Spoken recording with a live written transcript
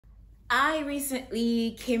I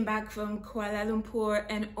recently came back from Kuala Lumpur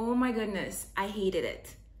and oh my goodness, I hated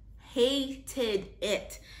it. Hated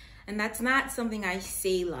it. And that's not something I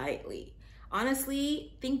say lightly.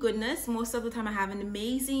 Honestly, thank goodness, most of the time I have an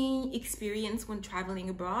amazing experience when traveling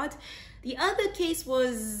abroad. The other case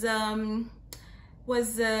was where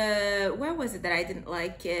was it that I didn't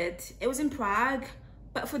like it? It was in Prague,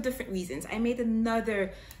 but for different reasons. I made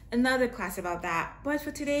another class about that. But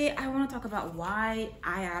for today, I want to talk about why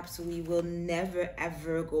I absolutely will never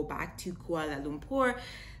ever go back to Kuala Lumpur.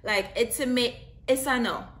 Like it's a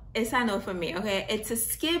no. It's a no for me, okay? It's a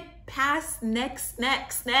skip, pass, next,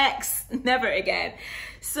 never again.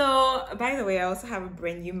 So, by the way, I also have a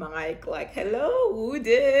brand new mic. Like, hello, who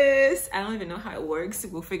this? I don't even know how it works.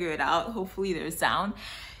 We'll figure it out. Hopefully there's sound.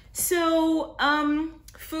 So,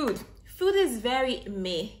 food. Food is very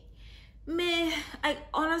meh.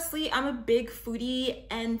 Honestly, I'm a big foodie,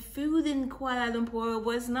 and food in Kuala Lumpur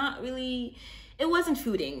was not really, it wasn't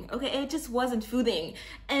fooding, okay? It just wasn't fooding.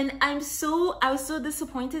 And I was so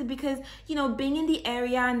disappointed because, you know, being in the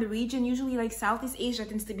area and the region, usually like Southeast Asia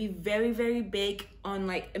tends to be very, very big on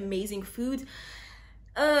like amazing food.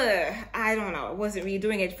 I don't know, it wasn't really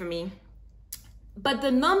doing it for me. But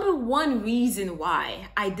the number one reason why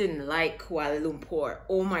I didn't like Kuala Lumpur,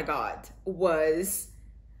 oh my God, was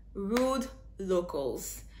rude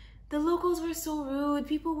locals. The locals were so rude.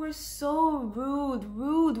 People were so rude.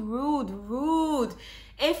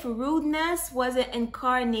 If rudeness was an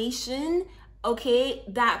incarnation, okay,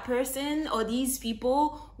 that person or these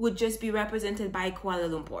people would just be represented by Kuala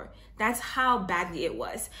Lumpur. That's how badly it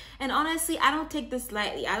was. And honestly, I don't take this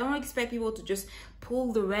lightly. I don't expect people to just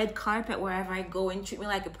pull the red carpet wherever I go and treat me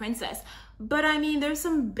like a princess. But I mean, there's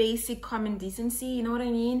some basic common decency, you know what I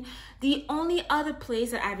mean? The only other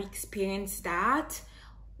place that I've experienced that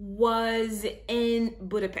was in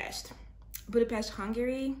Budapest. Budapest,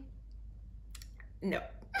 Hungary? No.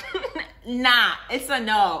 Nah, it's a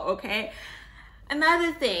no, okay?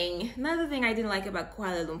 Another thing I didn't like about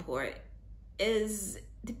Kuala Lumpur is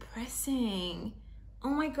depressing. Oh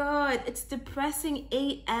my God, it's depressing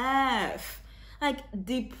AF. Like,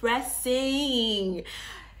 depressing.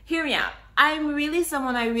 Hear me out. I'm really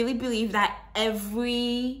someone, I really believe that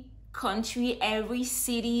every country, every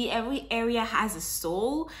city, every area has a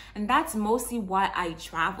soul, and that's mostly why I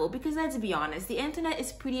travel. Because let's be honest, the internet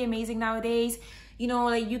is pretty amazing nowadays. You know,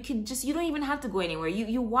 like you don't even have to go anywhere.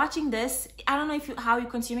 You're watching this. I don't know how you're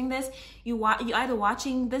consuming this. You either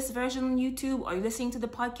watching this version on YouTube or you're listening to the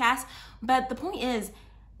podcast. But the point is,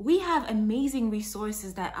 we have amazing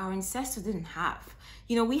resources that our ancestors didn't have.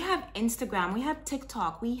 You know, we have Instagram, we have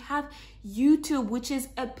TikTok, we have YouTube, which is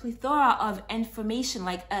a plethora of information.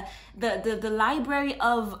 Like the library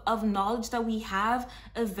of knowledge that we have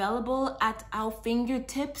available at our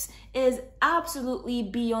fingertips is absolutely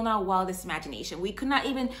beyond our wildest imagination. We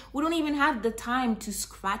don't even have the time to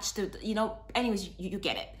scratch the, you know, anyways, you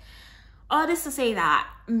get it. All this to say that,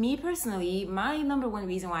 me personally, my number one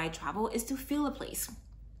reason why I travel is to feel a place.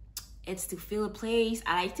 It's to feel a place.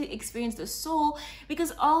 I like to experience the soul,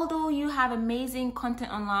 because although you have amazing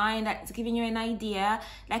content online that's giving you an idea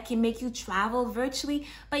that can make you travel virtually,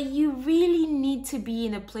 but you really need to be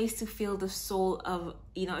in a place to feel the soul of,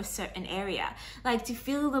 you know, a certain area, like to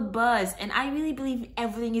feel the buzz. And I really believe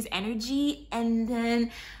everything is energy, and then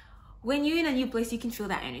when you're in a new place, you can feel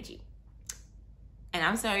that energy. And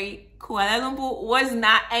I'm sorry, Kuala Lumpur was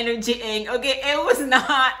not energying, okay? It was not, or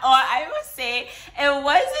I would say it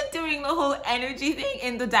wasn't doing the whole energy thing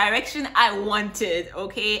in the direction I wanted,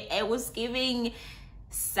 okay? It was giving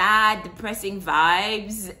sad, depressing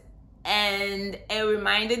vibes, and it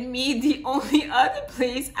reminded me the only other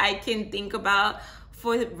place I can think about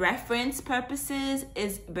for reference purposes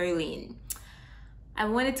is Berlin. I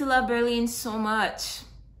wanted to love Berlin so much,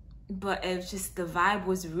 but it was just, the vibe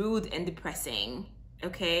was rude and depressing.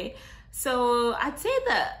 Okay, so I'd say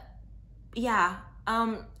that, yeah,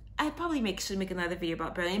 I'd probably should make another video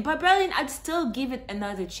about Berlin, but Berlin, I'd still give it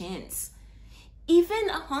another chance. Even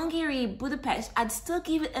Hungary, Budapest, I'd still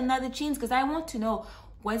give it another chance, because I want to know,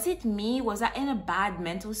 was it me? Was I in a bad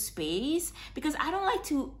mental space? Because I don't like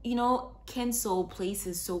to, you know, cancel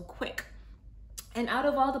places so quick. And out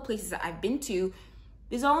of all the places that I've been to,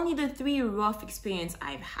 there's only the 3 rough experiences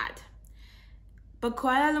I've had. But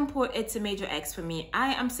Kuala Lumpur, it's a major X for me.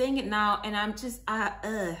 I'm saying it now, and I'm just,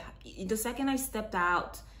 the second I stepped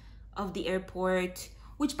out of the airport,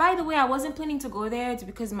 which by the way, I wasn't planning to go there. It's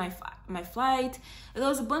because my flight, there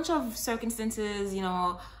was a bunch of circumstances, you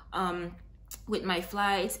know, with my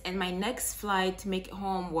flights, and my next flight to make it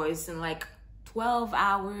home was in like 12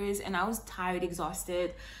 hours, and I was tired,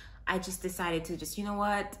 exhausted. I just decided to you know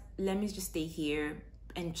what, let me just stay here.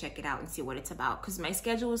 and check it out and see what it's about, because my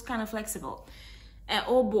schedule was kind of flexible. And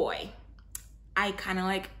oh boy, I kind of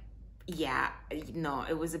like, yeah, no,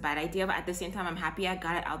 it was a bad idea, but at the same time, I'm happy I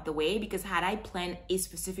got it out the way, because had I planned a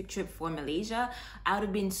specific trip for Malaysia, I would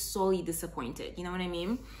have been sorely disappointed. You know what I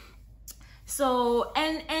mean? So,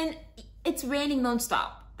 and it's raining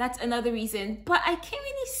nonstop. That's another reason. But I can't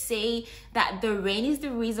really say that the rain is the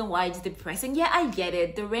reason why it's depressing. Yeah, I get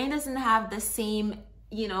it. The rain doesn't have the same,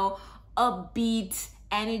 you know, upbeat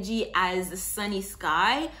energy as the sunny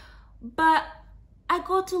sky. But I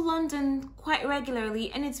go to London quite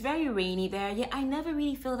regularly and it's very rainy there. Yeah, I never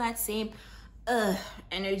really feel that same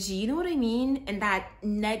energy. You know what I mean? And that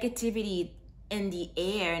negativity in the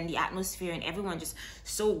air and the atmosphere, and everyone just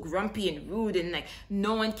so grumpy and rude, and like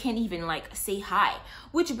no one can even like say hi.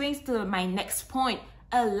 Which brings to my next point,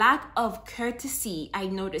 a lack of courtesy I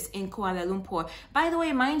noticed in Kuala Lumpur. By the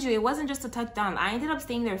way, mind you, it wasn't just a touchdown. I ended up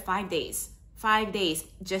staying there 5 days. 5 days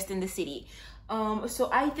just in the city. So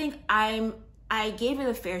I think I gave it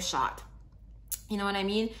a fair shot. You know what I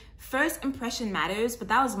mean? First impression matters, but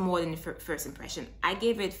that was more than first impression. I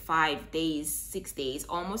gave it 5 days, 6 days,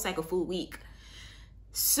 almost like a full week.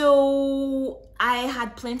 So I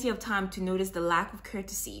had plenty of time to notice the lack of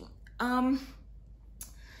courtesy.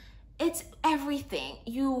 It's everything.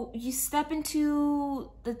 You step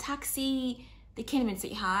into the taxi, they can't even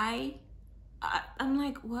say hi. I'm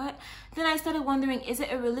like, what? Then I started wondering, is it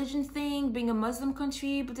a religion thing, being a Muslim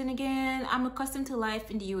country? But then again, I'm accustomed to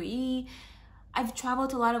life in the UAE. I've traveled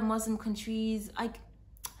to a lot of Muslim countries.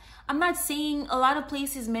 I'm not saying a lot of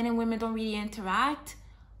places men and women don't really interact,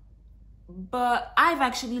 but I've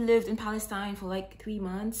actually lived in Palestine for like 3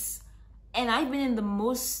 months, and I've been in the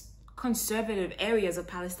most conservative areas of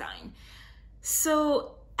Palestine.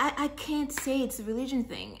 So I can't say it's a religion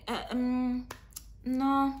thing.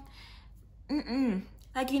 No.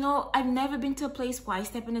 Like, you know, I've never been to a place where I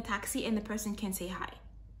step in a taxi and the person can say hi,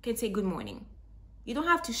 can say good morning. You don't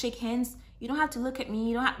have to shake hands. You don't have to look at me.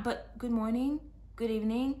 You don't have, but good morning, good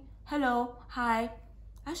evening, hello, hi.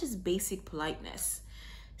 That's just basic politeness.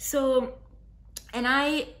 So, and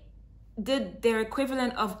I did their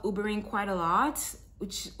equivalent of Ubering quite a lot,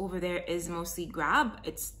 which over there is mostly Grab.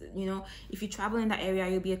 It's, you know, if you travel in that area,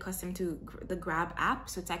 you'll be accustomed to the Grab app.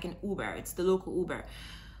 So it's like an Uber. It's the local Uber.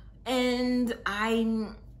 And it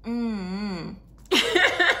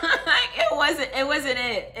wasn't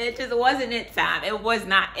it. It just wasn't it, fam. It was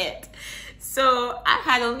not it. So I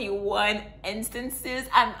had only one instances.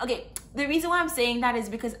 Okay, the reason why I'm saying that is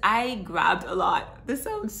because I grabbed a lot. This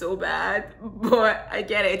sounds so bad, but I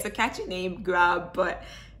get it. It's a catchy name, Grab, but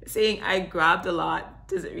saying I grabbed a lot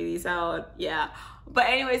doesn't really sound, yeah. But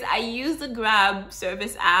anyways, I use the Grab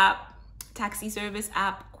service app, taxi service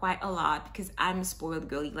app, quite a lot, because I'm a spoiled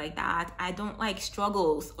girly like that. I don't like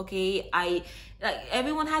struggles, okay?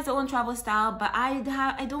 Everyone has their own travel style, but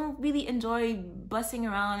I don't really enjoy bussing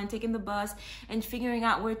around and taking the bus and figuring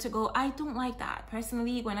out where to go. I don't like that.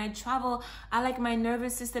 Personally, when I travel, I like my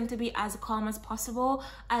nervous system to be as calm as possible.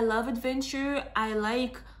 I love adventure. I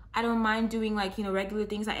don't mind doing, like, you know, regular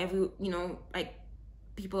things that like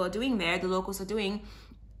people are doing there, the locals are doing.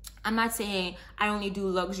 I'm not saying I only do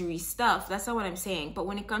luxury stuff. That's not what I'm saying. But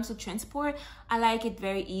when it comes to transport, I like it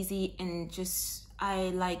very easy, and just, I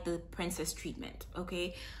like the princess treatment,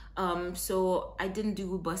 okay? So I didn't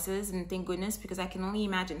do buses, and thank goodness, because I can only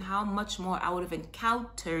imagine how much more I would have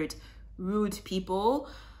encountered rude people.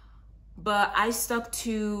 But I stuck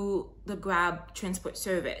to the Grab transport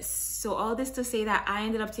service. So all this to say that I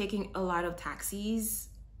ended up taking a lot of taxis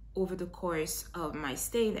over the course of my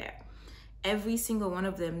stay there. Every single one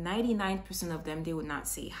of them, 99% of them, they would not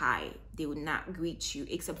say hi. They would not greet you,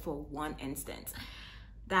 except for one instance.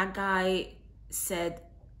 That guy said,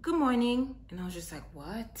 good morning. And I was just like,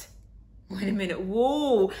 what? Wait a minute,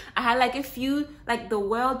 whoa. I had like a few, like the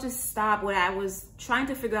world just stopped when I was trying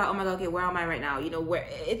to figure out, oh my God, okay, where am I right now? You know, where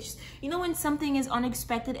it's, you know, when something is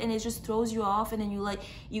unexpected and it just throws you off, and then you like,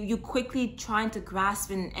 you quickly trying to grasp,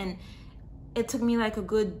 and it took me like a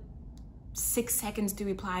good 6 seconds to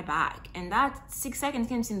reply back, and that 6 seconds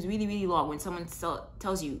can seem really, really long when someone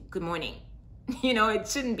tells you good morning. You know, it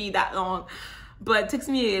shouldn't be that long, but it took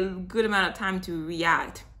me a good amount of time to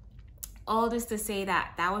react. All this to say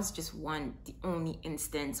that that was just the only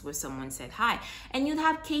instance where someone said hi. And you'd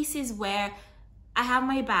have cases where I have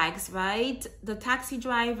my bags, right? The taxi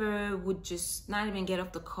driver would just not even get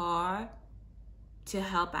off the car to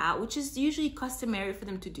help out, which is usually customary for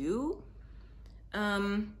them to do.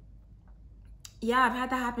 Yeah, I've had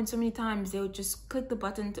that happen so many times. They would just click the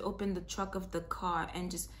button to open the trunk of the car and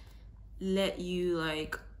just let you,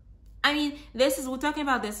 like, I mean, we're talking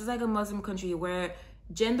about this is like a Muslim country where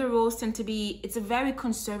gender roles tend to be, it's a very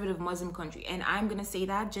conservative Muslim country, and I'm gonna say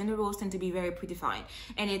that gender roles tend to be very predefined,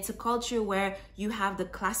 and it's a culture where you have the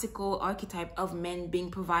classical archetype of men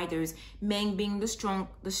being providers, men being the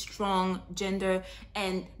strong gender,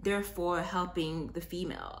 and therefore helping the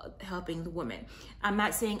female, helping the woman. I'm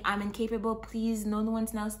not saying I'm incapable, please, no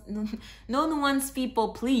one's people,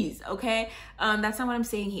 please, okay? That's not what I'm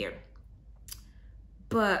saying here.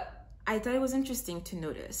 But I thought it was interesting to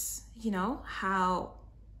notice, you know, how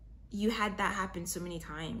you had that happen so many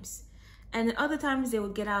times. And then other times they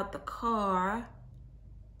would get out the car,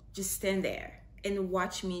 just stand there and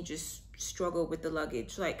watch me just struggle with the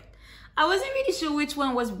luggage. Like, I wasn't really sure which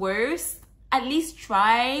one was worse. At least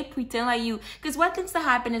try, pretend like you, because what tends to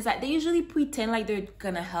happen is that they usually pretend like they're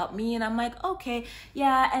gonna help me, and I'm like, okay,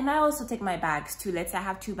 yeah. And I also take my bags too. Let's say I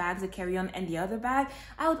have 2 bags to carry on and the other bag,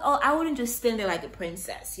 I wouldn't just stand there like a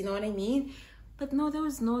princess, you know what I mean? But no, there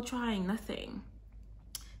was no trying, nothing.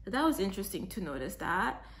 So that was interesting to notice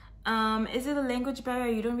that. Is it a language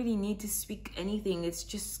barrier? You don't really need to speak anything. It's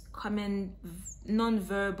just common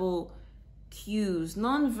non-verbal cues,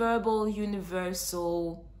 non-verbal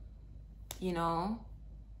universal, you know,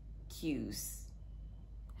 cues.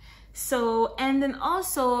 So, and then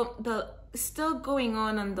also the still going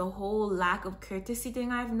on the whole lack of courtesy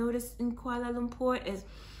thing I've noticed in Kuala Lumpur is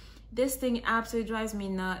this thing absolutely drives me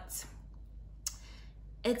nuts.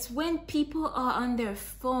 It's when people are on their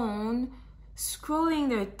phone scrolling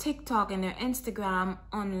their TikTok and their Instagram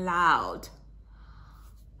on loud.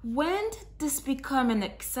 When did this become an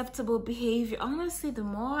acceptable behavior? Honestly, the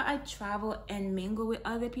more I travel and mingle with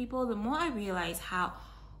other people, the more I realize how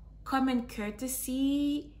common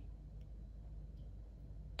courtesy,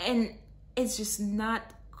 and it's just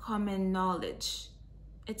not common knowledge.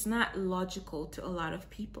 It's not logical to a lot of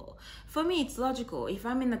people. For me, it's logical. If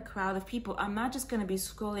I'm in a crowd of people, I'm not just gonna be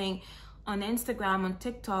scrolling on Instagram, on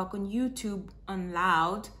TikTok, on YouTube, on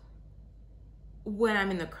loud when I'm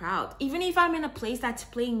in the crowd. Even if I'm in a place that's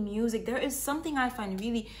playing music, there is something I find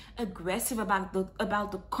really aggressive about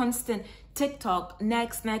the constant TikTok,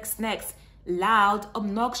 next, loud,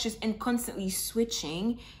 obnoxious, and constantly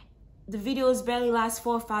switching. The videos barely last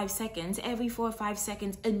 4 or 5 seconds. Every 4 or 5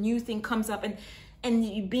 seconds, a new thing comes up, and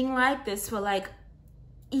you being like this for like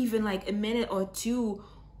even like a minute or two,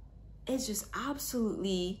 it's just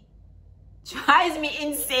absolutely drives me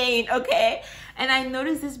insane, okay? And I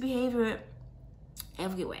noticed this behavior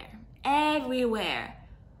everywhere. And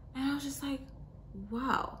I was just like,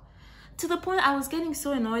 wow. To the point I was getting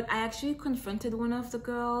so annoyed, I actually confronted one of the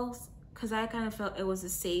girls because I kind of felt it was a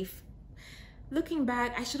safe. Looking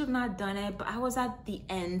back, I should have not done it, but I was at the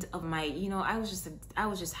end of my, you know,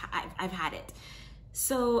 I've had it.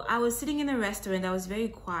 So I was sitting in a restaurant that was very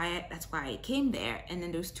quiet. That's why I came there. And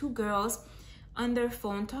then there's 2 girls on their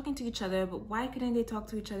phone talking to each other, but why couldn't they talk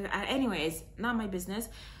to each other? Anyways, not my business.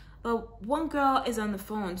 But one girl is on the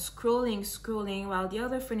phone scrolling while the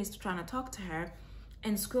other friend is trying to talk to her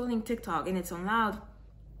and scrolling TikTok, and it's on loud.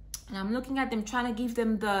 And I'm looking at them, trying to give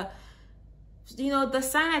them the, you know, the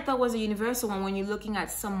sign I thought was a universal one when you're looking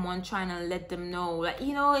at someone, trying to let them know, like,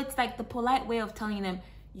 you know, it's like the polite way of telling them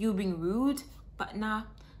you being rude, but nah,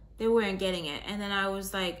 they weren't getting it. And then I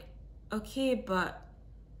was like, okay, but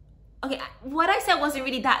okay, what I said wasn't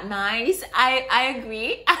really that nice. I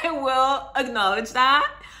agree. I will acknowledge that.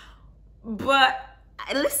 But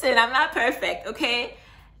listen, I'm not perfect, okay?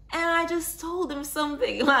 And I just told them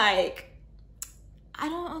something like, I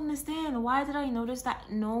don't understand. Why did I notice that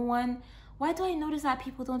why do I notice that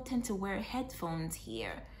people don't tend to wear headphones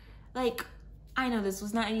here? Like, I know this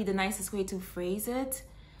was not really the nicest way to phrase it,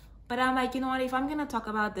 but I'm like, you know what? If I'm gonna talk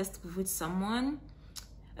about this with someone,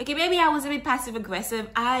 okay, maybe I was a bit passive aggressive.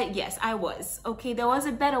 Yes, I was. Okay, there was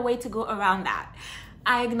a better way to go around that.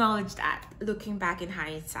 I acknowledge that, looking back in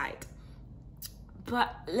hindsight.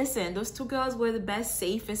 But listen, those 2 girls were the best,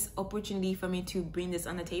 safest opportunity for me to bring this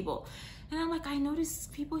on the table. And I'm like, I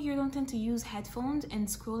noticed people here don't tend to use headphones and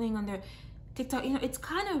scrolling on their TikTok. You know, it's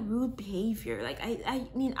kind of rude behavior. Like, I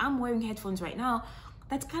mean, I'm wearing headphones right now.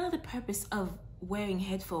 That's kind of the purpose of wearing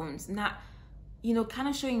headphones. Not, you know, kind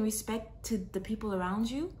of showing respect to the people around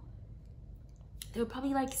you. They were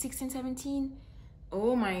probably like 16, 17.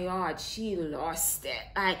 Oh my God, she lost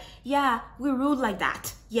it. Yeah, we're rude like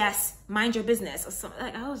that. Yes, mind your business. Or something.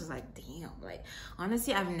 Like, I was just like, damn. Like,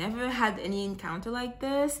 honestly, I've never had any encounter like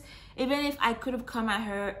this. Even if I could have come at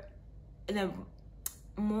her in a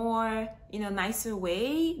more, you know, nicer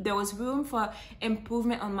way, there was room for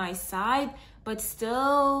improvement on my side, but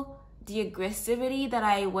still the aggressivity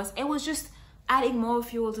that it was just adding more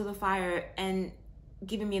fuel to the fire and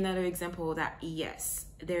giving me another example that yes,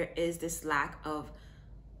 there is this lack of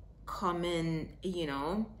common, you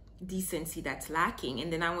know, decency that's lacking.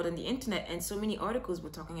 And then I went on the internet and so many articles were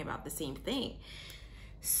talking about the same thing.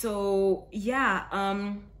 So yeah,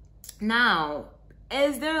 now,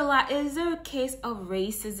 is there a case of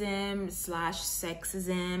racism slash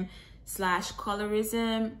sexism slash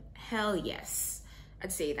colorism? Hell yes,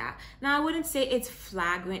 I'd say that. Now, I wouldn't say it's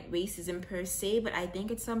flagrant racism per se, but I think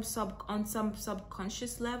it's on some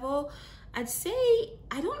subconscious level. I'd say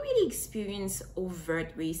I don't really experience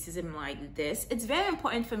overt racism like this. It's very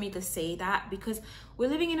important for me to say that because we're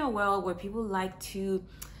living in a world where people like to,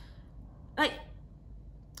 like,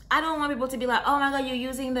 I don't want people to be like, oh my God, you're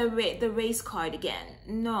using the race card again.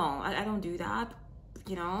 No, I don't do that,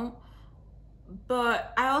 you know.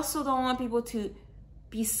 But I also don't want people to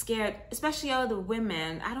be scared, especially other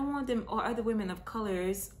women. I don't want them, or other women of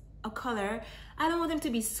color, I don't want them to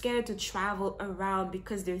be scared to travel around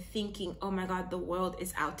because they're thinking, oh my God, the world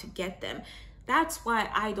is out to get them. That's why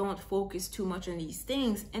I don't focus too much on these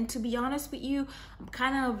things. And to be honest with you, I'm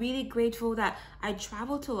kind of really grateful that I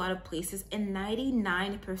travel to a lot of places, and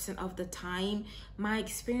 99% of the time, my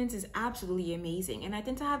experience is absolutely amazing. And I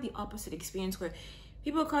tend to have the opposite experience where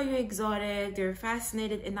people call you exotic, they're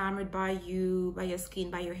fascinated, enamored by you, by your skin,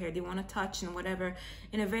 by your hair, they want to touch and whatever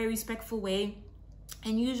in a very respectful way.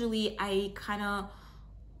 And usually I kind of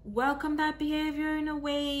welcome that behavior in a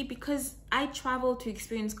way because I travel to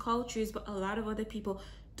experience cultures, but a lot of other people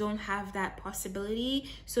don't have that possibility.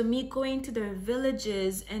 So me going to their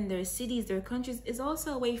villages and their cities, their countries, is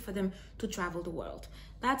also a way for them to travel the world.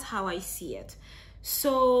 That's how I see it.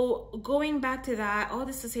 So going back to that, all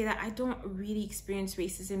this to say that I don't really experience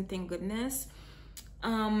racism, thank goodness.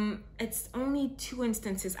 It's only 2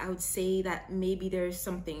 instances I would say that maybe there's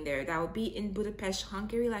something there. That would be in Budapest,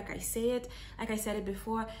 Hungary, like I said it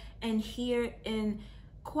before, and here in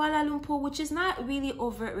Kuala Lumpur, which is not really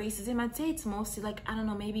overt racism. I'd say it's mostly like, I don't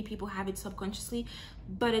know, maybe people have it subconsciously,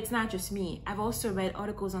 but it's not just me. I've also read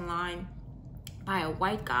articles online by a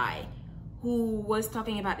white guy who was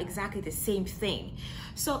talking about exactly the same thing.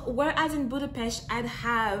 So whereas in Budapest, I'd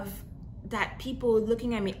have that people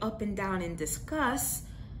looking at me up and down in disgust,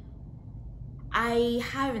 I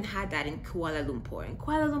haven't had that in Kuala Lumpur. In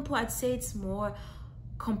Kuala Lumpur, I'd say it's more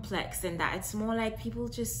complex than that. It's more like people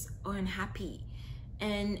just are unhappy.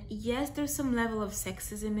 And yes, there's some level of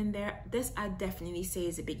sexism in there. This I definitely say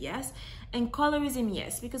is a big yes. And colorism,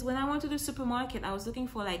 yes, because when I went to the supermarket, I was looking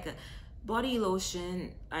for like a body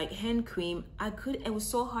lotion, like hand cream. It was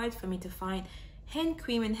so hard for me to find hand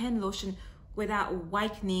cream and hand lotion without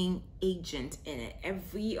whitening agent in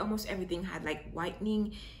it. Almost everything had like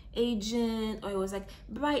whitening agent, or it was like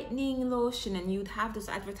brightening lotion, and you'd have those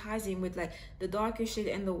advertising with like the darker shade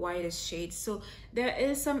and the whitest shade. So there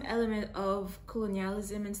is some element of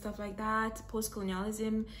colonialism and stuff like that,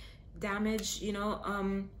 post-colonialism damage, you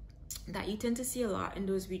know, that you tend to see a lot in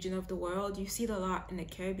those regions of the world. You see it a lot in the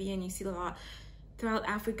Caribbean, you see it a lot throughout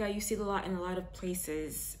Africa, you see it a lot in a lot of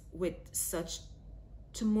places with such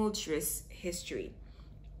tumultuous history.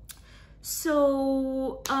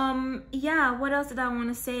 So yeah, what else did I want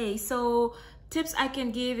to say? So tips I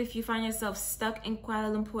can give if you find yourself stuck in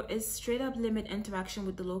Kuala Lumpur is straight up limit interaction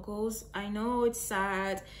with the locals. I know it's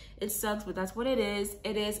sad, it sucks, but that's what it is.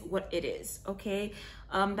 It is what it is, okay?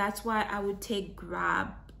 That's why I would take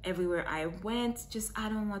Grab everywhere I went. Just, I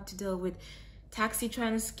don't want to deal with taxi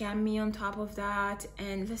trying to scam me on top of that.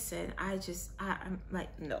 And listen, I'm like,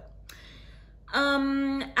 no.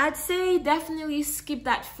 I'd say definitely skip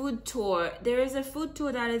that food tour. There is a food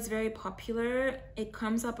tour that is very popular. It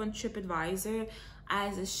comes up on TripAdvisor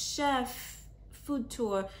as a chef food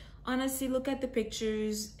tour. Honestly, look at the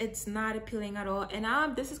pictures. It's not appealing at all.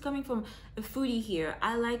 And this is coming from a foodie here.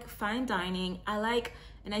 I like fine dining. I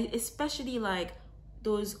especially like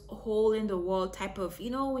those hole in the wall type of, you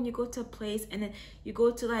know, when you go to a place and then you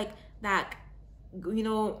go to like that, you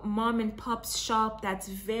know, mom and pop's shop that's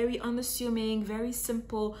very unassuming, very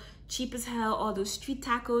simple, cheap as hell. All those street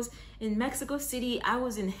tacos in Mexico City, I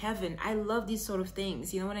was in heaven. I love these sort of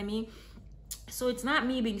things, you know what I mean? So it's not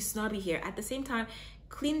me being snobby here. At the same time,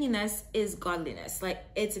 cleanliness is godliness. Like,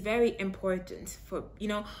 it's very important for, you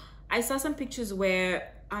know, I saw some pictures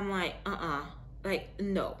where I'm like, like,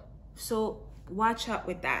 no. So watch out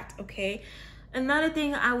with that, okay? Another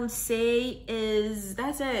thing I would say is,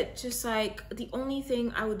 that's it. Just like, the only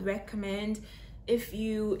thing I would recommend if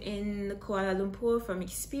you in Kuala Lumpur, from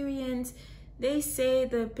experience, they say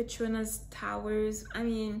the Petronas Towers, I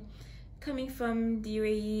mean, coming from the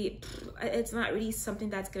UAE, it's not really something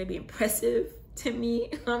that's gonna be impressive to me.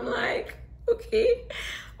 I'm like, okay,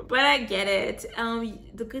 but I get it.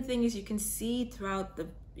 The good thing is you can see throughout the,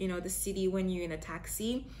 you know, the city when you're in a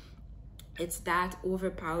taxi. it's that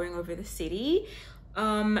overpowering over the city.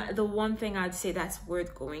 The one thing I'd say that's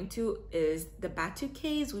worth going to is the Batu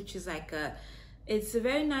Caves, which is like it's a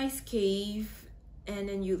very nice cave, and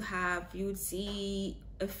then you'd see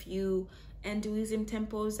a few Hinduism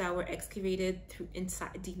temples that were excavated through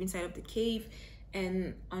deep inside of the cave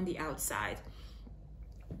and on the outside.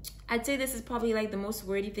 I'd say this is probably like the most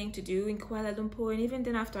worthy thing to do in Kuala Lumpur, and even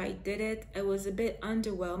then after I did it, it was a bit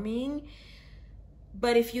underwhelming.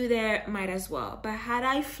 But if you're there, might as well. But had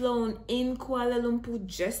I flown in Kuala Lumpur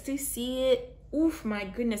just to see it, oof, my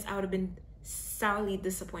goodness, I would have been sourly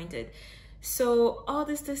disappointed. So all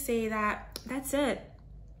this to say that that's it.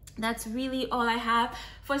 That's really all I have.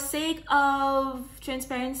 For sake of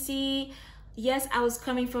transparency, yes, I was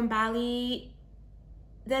coming from Bali.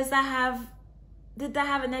 Did that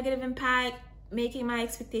have a negative impact, making my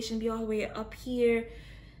expectation be all the way up here?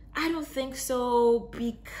 I don't think so,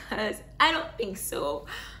 because I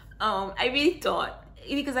really don't,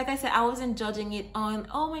 because like I said, I wasn't judging it on,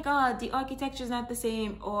 oh my god, the architecture is not the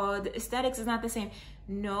same or the aesthetics is not the same.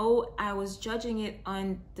 No, I was judging it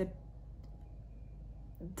on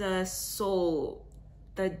the soul,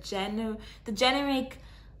 the generic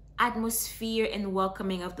atmosphere and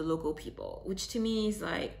welcoming of the local people, which to me is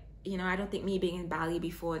like, you know, I don't think me being in Bali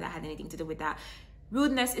before that had anything to do with that.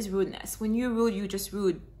 Rudeness is rudeness. When you're rude, you just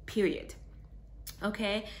rude, period.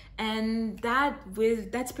 Okay, and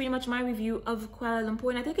that's pretty much my review of Kuala Lumpur.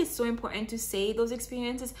 And I think it's so important to say those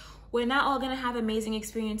experiences. We're not all gonna have amazing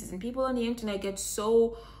experiences, and people on the internet get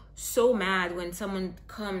so mad when someone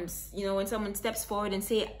comes, you know, when someone steps forward and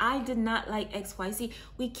say, I did not like XYZ.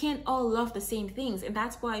 We can't all love the same things, and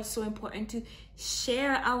that's why it's so important to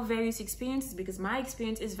share our various experiences, because my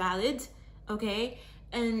experience is valid, okay?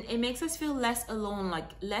 And it makes us feel less alone, like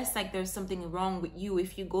less like there's something wrong with you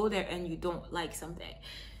if you go there and you don't like something.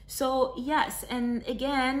 So yes, and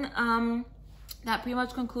again, that pretty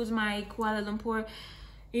much concludes my Kuala Lumpur,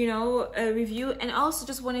 you know, review. And also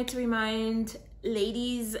just wanted to remind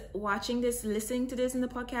ladies watching this, listening to this in the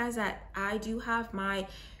podcast, that I do have my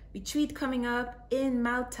retreat coming up in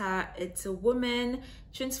Malta. It's a woman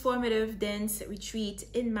transformative dance retreat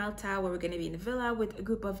in Malta, where we're going to be in a villa with a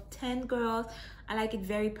group of 10 girls. I like it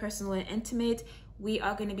very personal and intimate. We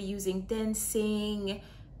are going to be using dancing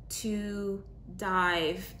to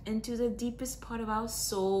dive into the deepest part of our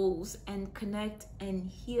souls and connect and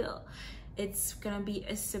heal. It's going to be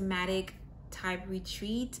a somatic type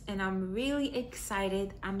retreat, and I'm really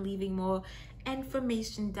excited. I'm leaving more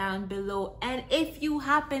information down below, and if you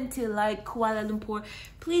happen to like Kuala Lumpur,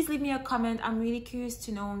 please leave me a comment. I'm really curious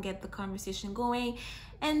to know and get the conversation going,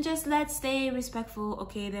 and just let's stay respectful,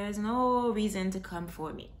 okay? There's no reason to come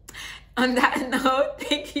for me. On that note,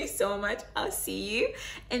 thank you so much. I'll see you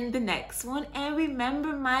in the next one, and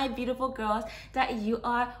remember, my beautiful girls, that you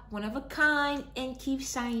are one of a kind and keep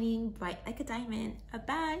shining bright like a diamond. Bye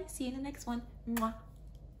bye. See you in the next one. Mwah.